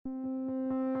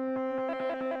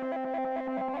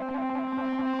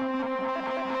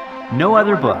No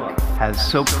other book has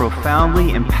so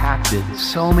profoundly impacted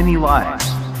so many lives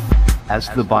as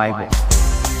the Bible.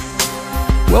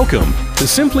 Welcome to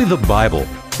Simply the Bible,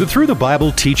 the Through the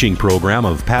Bible teaching program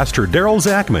of Pastor Daryl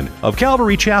Zachman of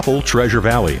Calvary Chapel, Treasure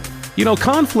Valley. You know,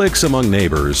 conflicts among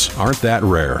neighbors aren't that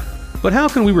rare. But how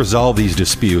can we resolve these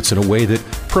disputes in a way that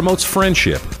promotes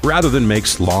friendship rather than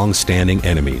makes long-standing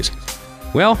enemies?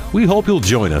 Well, we hope you'll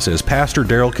join us as Pastor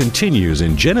Daryl continues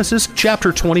in Genesis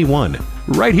chapter 21,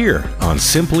 right here on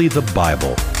Simply the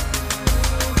Bible.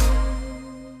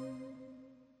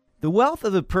 The wealth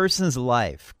of a person's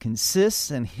life consists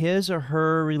in his or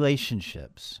her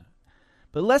relationships.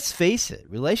 But let's face it,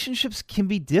 relationships can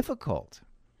be difficult.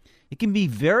 It can be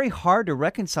very hard to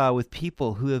reconcile with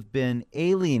people who have been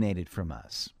alienated from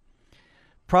us.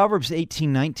 Proverbs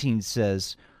 18:19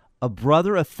 says, "A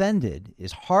brother offended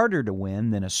is harder to win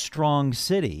than a strong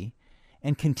city,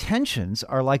 and contentions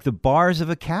are like the bars of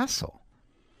a castle."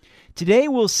 Today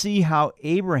we'll see how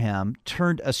Abraham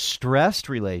turned a stressed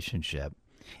relationship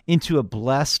into a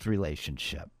blessed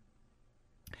relationship.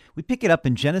 We pick it up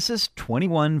in Genesis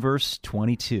 21, verse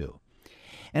 22.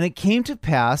 "And it came to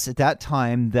pass at that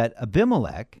time that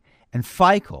Abimelech and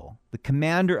Phicol, the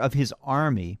commander of his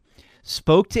army,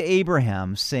 spoke to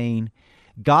Abraham, saying,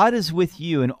 God is with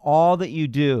you in all that you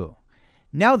do.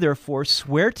 Now therefore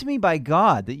swear to me by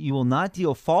God that you will not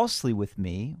deal falsely with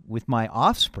me, with my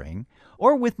offspring,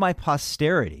 or with my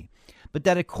posterity, but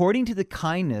that according to the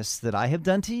kindness that I have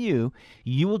done to you,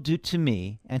 you will do to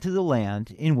me and to the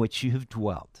land in which you have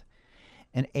dwelt.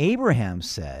 And Abraham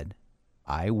said,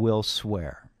 I will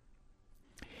swear."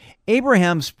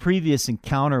 Abraham's previous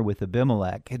encounter with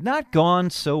Abimelech had not gone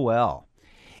so well.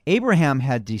 Abraham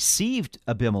had deceived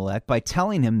Abimelech by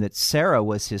telling him that Sarah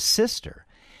was his sister.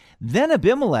 Then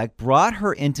Abimelech brought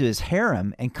her into his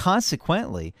harem, and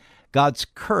consequently, God's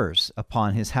curse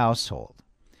upon his household.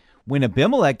 When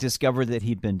Abimelech discovered that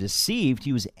he'd been deceived,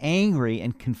 he was angry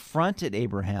and confronted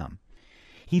Abraham.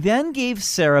 He then gave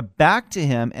Sarah back to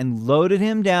him and loaded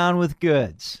him down with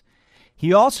goods.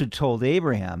 He also told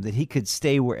Abraham that he could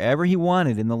stay wherever he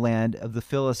wanted in the land of the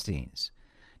Philistines.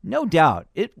 No doubt,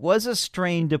 it was a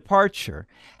strange departure.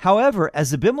 However,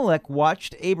 as Abimelech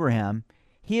watched Abraham,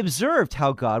 he observed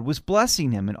how God was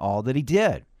blessing him in all that he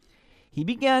did. He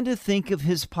began to think of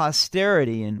his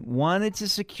posterity and wanted to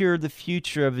secure the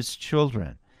future of his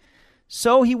children.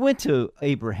 So he went to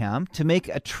Abraham to make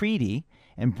a treaty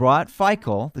and brought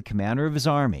Phicol, the commander of his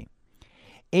army.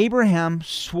 Abraham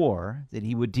swore that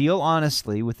he would deal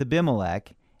honestly with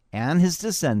Abimelech and his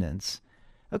descendants,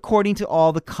 according to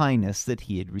all the kindness that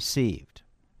he had received.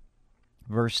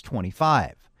 Verse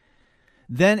 25.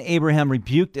 Then Abraham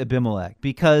rebuked Abimelech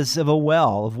because of a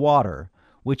well of water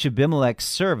which Abimelech's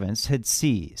servants had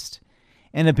seized.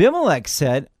 And Abimelech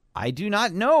said, I do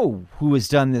not know who has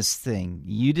done this thing.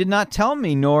 You did not tell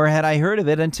me, nor had I heard of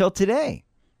it until today.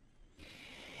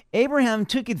 Abraham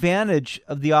took advantage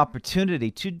of the opportunity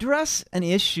to address an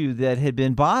issue that had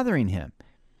been bothering him.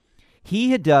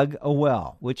 He had dug a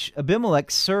well, which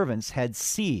Abimelech's servants had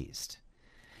seized.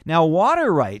 Now,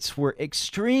 water rights were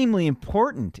extremely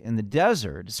important in the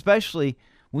desert, especially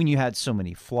when you had so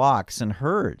many flocks and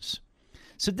herds.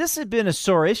 So this had been a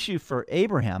sore issue for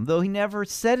Abraham, though he never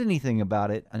said anything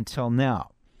about it until now.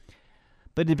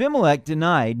 But Abimelech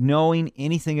denied knowing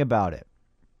anything about it.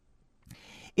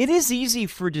 It is easy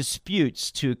for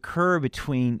disputes to occur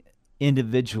between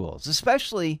individuals,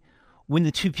 especially when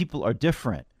the two people are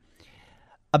different.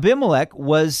 Abimelech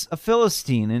was a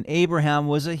Philistine and Abraham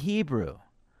was a Hebrew.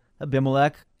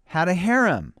 Abimelech had a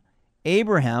harem.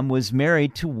 Abraham was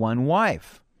married to one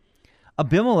wife.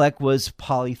 Abimelech was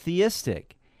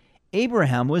polytheistic.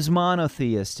 Abraham was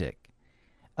monotheistic.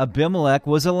 Abimelech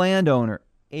was a landowner.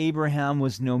 Abraham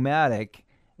was nomadic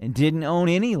and didn't own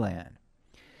any land.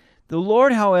 The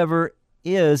Lord, however,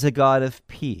 is a God of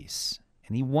peace,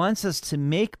 and he wants us to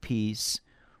make peace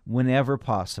whenever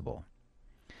possible.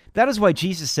 That is why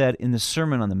Jesus said in the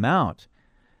Sermon on the Mount,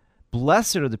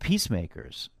 "Blessed are the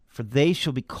peacemakers, for they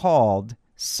shall be called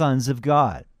sons of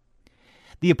God."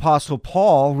 The Apostle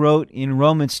Paul wrote in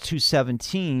Romans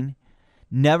 2:17,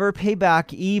 "Never pay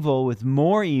back evil with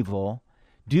more evil.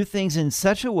 Do things in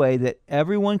such a way that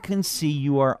everyone can see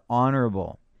you are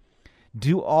honorable.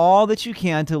 Do all that you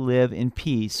can to live in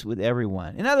peace with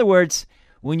everyone." In other words,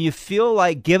 when you feel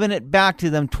like giving it back to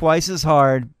them twice as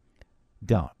hard,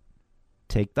 don't.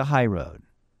 Take the high road.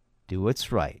 Do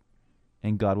what's right,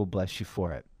 and God will bless you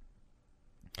for it.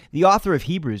 The author of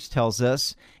Hebrews tells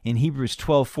us in Hebrews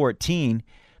 12:14,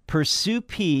 "Pursue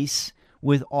peace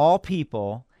with all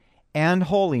people and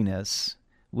holiness,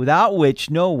 without which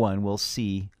no one will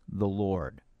see the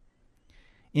Lord."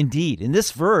 Indeed, in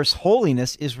this verse,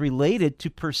 holiness is related to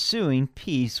pursuing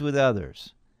peace with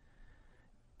others.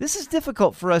 This is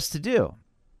difficult for us to do.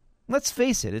 Let's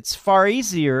face it, it's far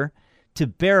easier to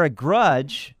bear a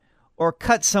grudge or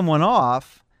cut someone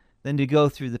off than to go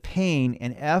through the pain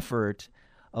and effort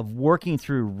of working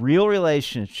through real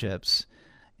relationships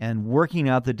and working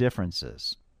out the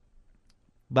differences.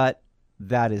 But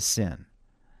that is sin.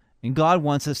 And God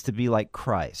wants us to be like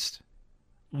Christ.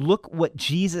 Look what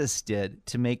Jesus did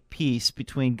to make peace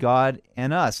between God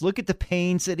and us. Look at the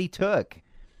pains that he took.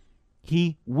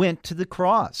 He went to the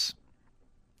cross.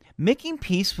 Making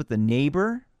peace with a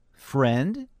neighbor,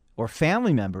 friend, or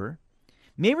family member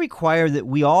may require that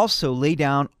we also lay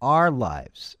down our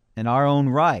lives and our own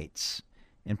rights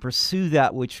and pursue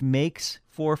that which makes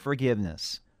for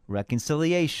forgiveness,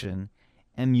 reconciliation,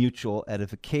 and mutual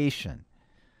edification.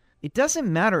 It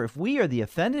doesn't matter if we are the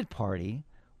offended party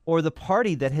or the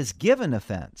party that has given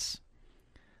offense.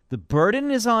 The burden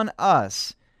is on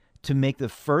us to make the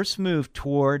first move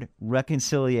toward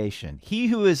reconciliation. He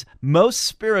who is most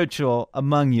spiritual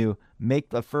among you, make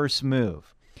the first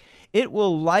move. It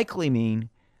will likely mean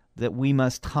that we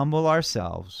must humble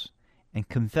ourselves and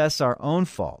confess our own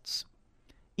faults,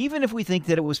 even if we think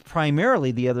that it was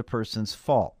primarily the other person's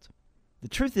fault. The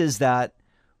truth is that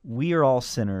we are all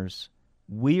sinners,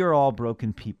 we are all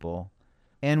broken people,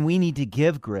 and we need to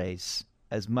give grace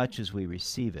as much as we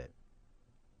receive it.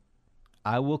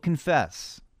 I will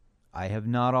confess, I have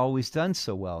not always done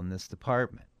so well in this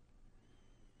department.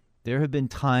 There have been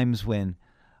times when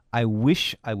I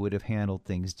wish I would have handled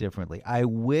things differently. I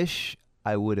wish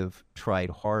I would have tried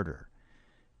harder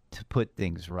to put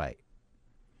things right.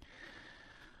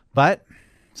 But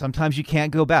sometimes you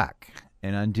can't go back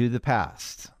and undo the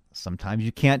past. Sometimes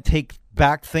you can't take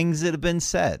back things that have been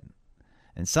said.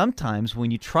 And sometimes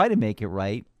when you try to make it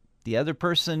right, the other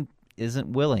person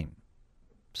isn't willing.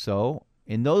 So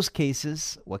in those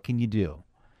cases, what can you do?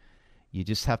 You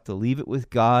just have to leave it with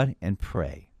God and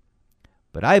pray.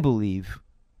 But I believe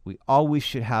we always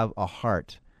should have a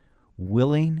heart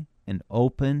willing and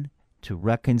open to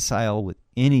reconcile with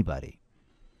anybody.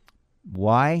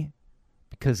 Why?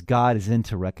 Because God is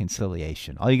into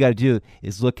reconciliation. All you got to do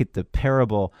is look at the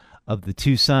parable of the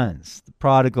two sons, the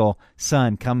prodigal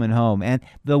son coming home, and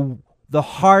the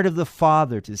heart of the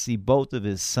father to see both of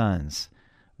his sons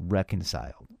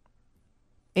reconciled.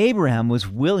 Abraham was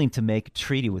willing to make a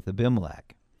treaty with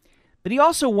Abimelech, but he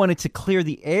also wanted to clear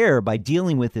the air by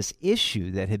dealing with this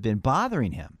issue that had been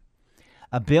bothering him.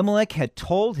 Abimelech had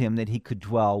told him that he could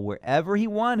dwell wherever he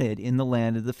wanted in the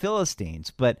land of the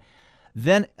Philistines, but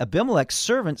then Abimelech's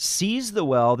servant seized the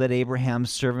well that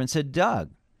Abraham's servants had dug.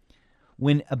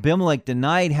 When Abimelech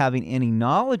denied having any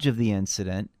knowledge of the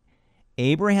incident,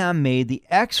 Abraham made the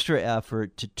extra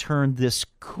effort to turn this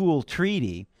cool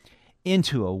treaty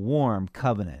into a warm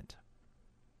covenant.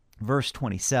 Verse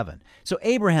 27. So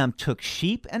Abraham took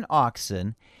sheep and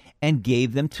oxen and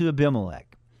gave them to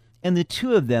Abimelech, and the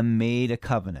two of them made a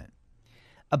covenant.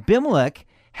 Abimelech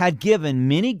had given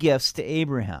many gifts to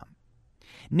Abraham.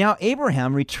 Now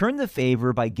Abraham returned the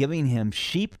favor by giving him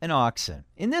sheep and oxen.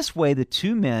 In this way, the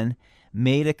two men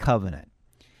made a covenant.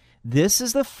 This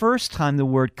is the first time the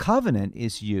word covenant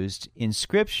is used in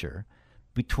Scripture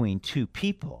between two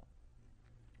people.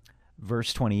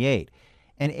 Verse 28,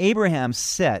 and Abraham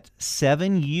set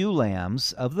 7 ewe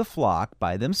lambs of the flock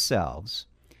by themselves.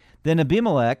 Then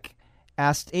Abimelech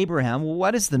asked Abraham, well,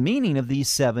 what is the meaning of these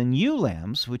 7 ewe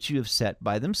lambs which you have set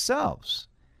by themselves?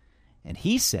 And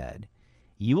he said,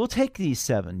 you will take these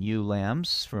 7 ewe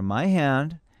lambs from my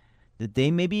hand, that they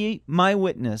may be my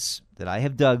witness that I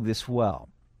have dug this well.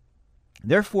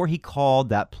 Therefore he called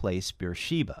that place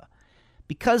Beersheba,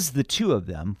 because the two of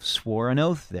them swore an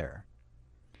oath there.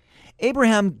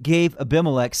 Abraham gave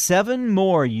Abimelech 7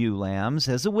 more ewe lambs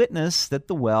as a witness that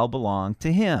the well belonged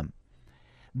to him.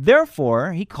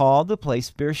 Therefore he called the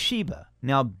place Beersheba.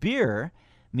 Now Beer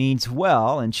means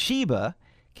well, and Sheba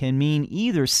can mean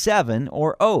either 7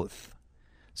 or oath.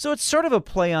 So it's sort of a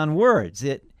play on words.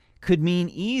 It could mean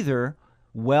either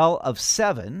well of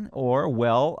 7 or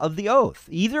well of the oath.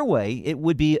 Either way, it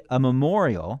would be a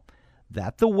memorial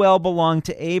that the well belonged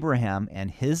to Abraham and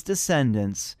his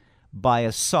descendants by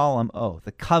a solemn oath,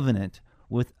 a covenant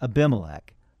with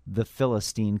Abimelech, the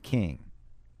Philistine king.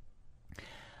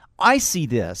 I see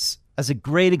this as a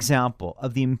great example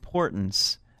of the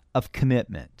importance of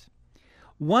commitment.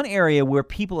 One area where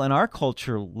people in our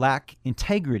culture lack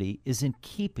integrity is in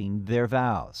keeping their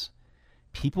vows.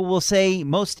 People will say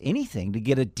most anything to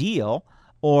get a deal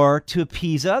or to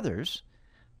appease others,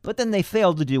 but then they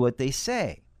fail to do what they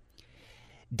say.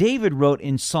 David wrote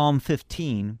in Psalm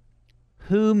 15,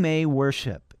 "Who may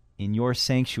worship in your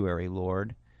sanctuary,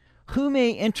 Lord? Who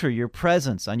may enter your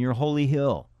presence on your holy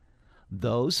hill?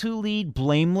 Those who lead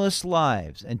blameless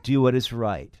lives and do what is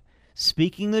right,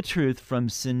 speaking the truth from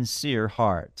sincere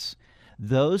hearts.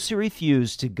 Those who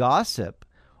refuse to gossip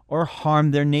or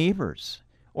harm their neighbors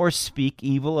or speak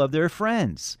evil of their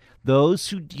friends. Those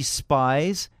who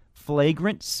despise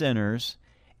flagrant sinners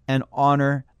and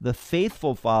honor the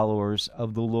faithful followers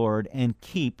of the Lord and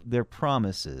keep their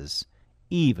promises,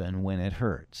 even when it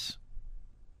hurts.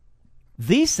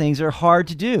 These things are hard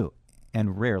to do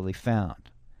and rarely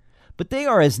found, but they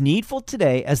are as needful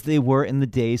today as they were in the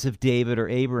days of David or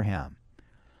Abraham.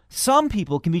 Some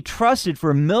people can be trusted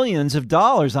for millions of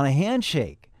dollars on a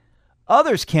handshake.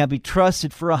 Others can't be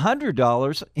trusted for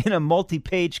 $100 in a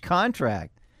multi-page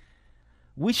contract.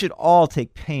 We should all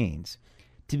take pains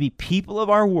to be people of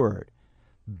our word.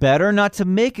 Better not to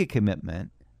make a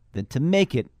commitment than to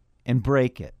make it and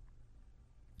break it.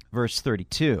 Verse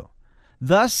 32.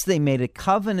 Thus they made a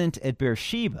covenant at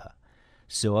Beersheba.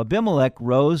 So Abimelech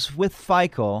rose with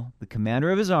Phicol, the commander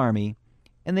of his army,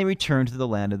 and they returned to the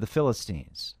land of the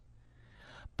Philistines.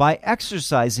 By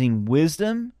exercising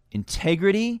wisdom,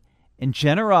 integrity, and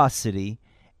generosity,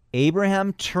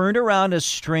 Abraham turned around a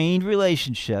strained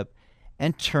relationship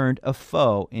and turned a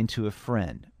foe into a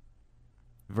friend.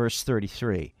 Verse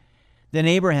 33. Then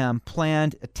Abraham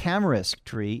planted a tamarisk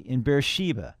tree in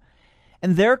Beersheba,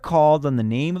 and there called on the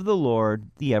name of the Lord,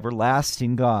 the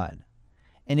everlasting God.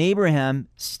 And Abraham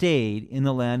stayed in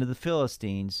the land of the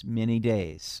Philistines many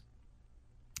days.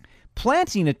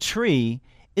 Planting a tree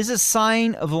is a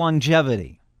sign of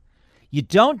longevity. You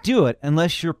don't do it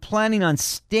unless you're planning on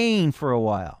staying for a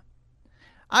while.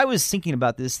 I was thinking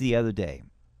about this the other day.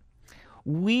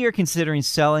 We are considering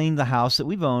selling the house that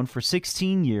we've owned for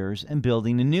 16 years and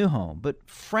building a new home. But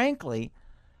frankly,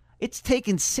 it's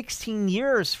taken 16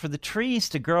 years for the trees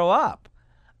to grow up.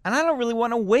 And I don't really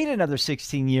want to wait another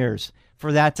 16 years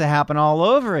for that to happen all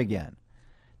over again.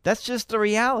 That's just the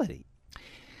reality.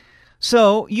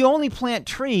 So you only plant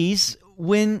trees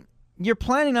when you're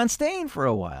planning on staying for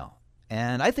a while.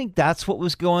 And I think that's what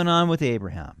was going on with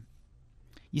Abraham.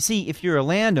 You see, if you're a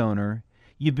landowner,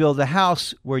 you build a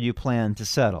house where you plan to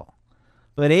settle.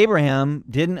 But Abraham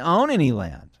didn't own any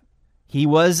land. He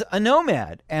was a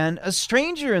nomad and a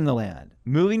stranger in the land,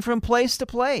 moving from place to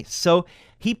place. So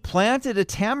he planted a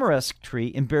tamarisk tree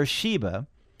in Beersheba.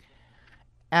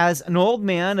 As an old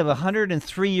man of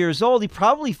 103 years old, he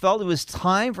probably felt it was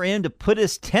time for him to put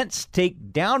his tent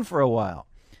stake down for a while.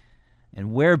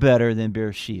 And where better than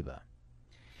Beersheba?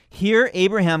 Here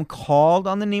Abraham called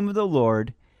on the name of the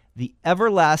Lord, the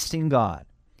everlasting God.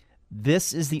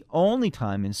 This is the only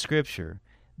time in Scripture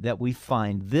that we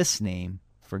find this name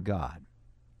for God.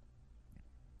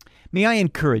 May I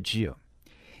encourage you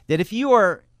that if you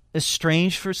are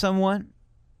estranged for someone,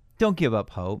 don't give up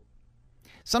hope.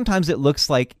 Sometimes it looks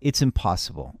like it's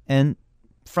impossible, and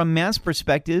from man's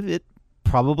perspective, it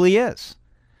probably is.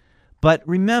 But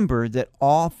remember that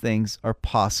all things are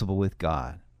possible with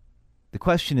God. The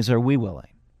question is, are we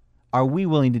willing? Are we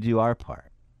willing to do our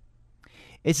part?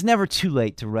 It's never too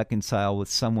late to reconcile with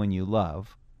someone you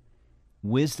love.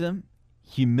 Wisdom,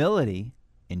 humility,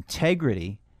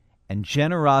 integrity, and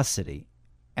generosity,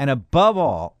 and above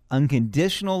all,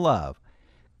 unconditional love,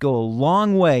 go a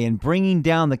long way in bringing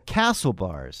down the castle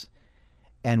bars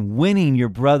and winning your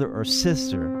brother or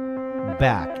sister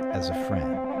back as a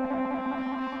friend.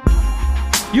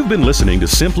 You've been listening to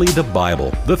Simply the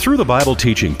Bible, the Through the Bible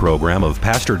teaching program of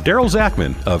Pastor Daryl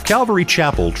Zachman of Calvary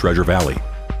Chapel, Treasure Valley.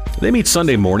 They meet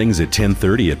Sunday mornings at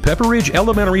 10:30 at Pepper Ridge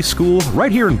Elementary School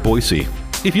right here in Boise.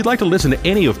 If you'd like to listen to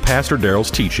any of Pastor Daryl's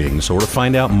teachings or to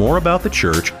find out more about the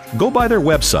church, go by their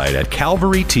website at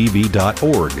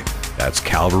calvarytv.org. That's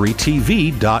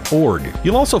calvarytv.org.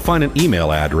 You'll also find an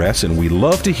email address, and we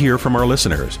love to hear from our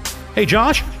listeners. Hey,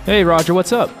 Josh. Hey, Roger,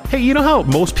 what's up? Hey, you know how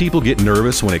most people get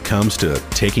nervous when it comes to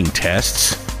taking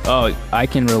tests? Oh, I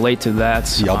can relate to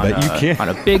that. Yeah, I'll bet you can.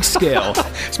 On a big scale.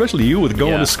 Especially you with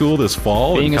going to school this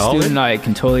fall Being and a college. student, I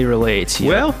can totally relate. Yeah.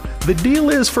 Well, the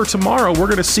deal is for tomorrow, we're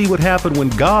going to see what happened when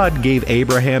God gave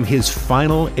Abraham his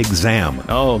final exam.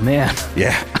 Oh, man.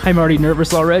 Yeah. I'm already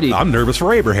nervous already. I'm nervous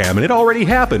for Abraham, and it already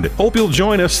happened. Hope you'll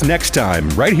join us next time,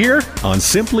 right here on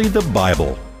Simply the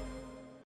Bible.